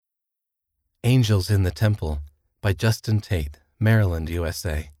Angels in the Temple by Justin Tate, Maryland,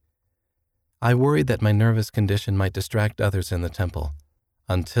 USA. I worried that my nervous condition might distract others in the temple,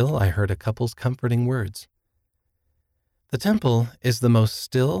 until I heard a couple's comforting words. The temple is the most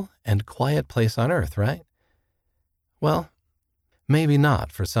still and quiet place on earth, right? Well, maybe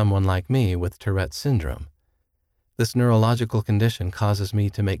not for someone like me with Tourette's syndrome. This neurological condition causes me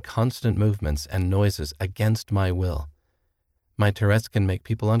to make constant movements and noises against my will. My Tourette's can make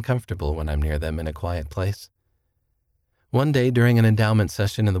people uncomfortable when I'm near them in a quiet place. One day during an endowment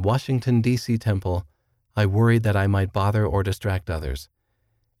session in the Washington, D.C. temple, I worried that I might bother or distract others.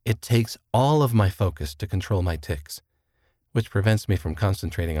 It takes all of my focus to control my tics, which prevents me from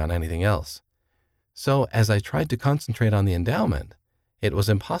concentrating on anything else. So as I tried to concentrate on the endowment, it was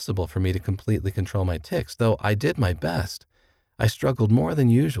impossible for me to completely control my tics, though I did my best. I struggled more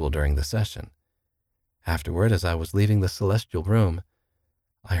than usual during the session. Afterward, as I was leaving the celestial room,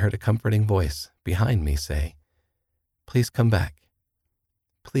 I heard a comforting voice behind me say, "Please come back.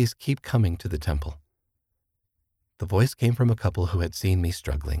 Please keep coming to the temple." The voice came from a couple who had seen me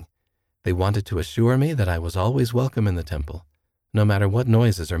struggling. They wanted to assure me that I was always welcome in the temple, no matter what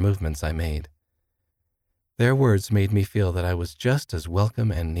noises or movements I made. Their words made me feel that I was just as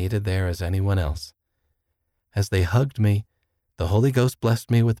welcome and needed there as anyone else. As they hugged me, the Holy Ghost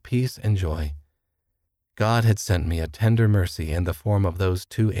blessed me with peace and joy. God had sent me a tender mercy in the form of those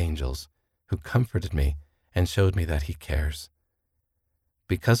two angels who comforted me and showed me that He cares.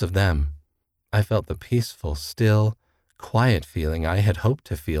 Because of them, I felt the peaceful, still, quiet feeling I had hoped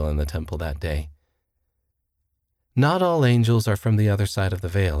to feel in the temple that day. Not all angels are from the other side of the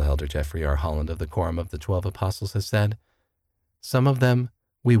veil, Elder Jeffrey R. Holland of the Quorum of the 12 Apostles has said. Some of them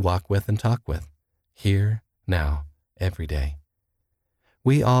we walk with and talk with, here, now, every day.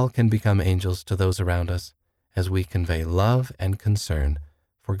 We all can become angels to those around us as we convey love and concern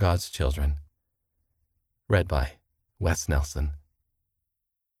for God's children. Read by Wes Nelson.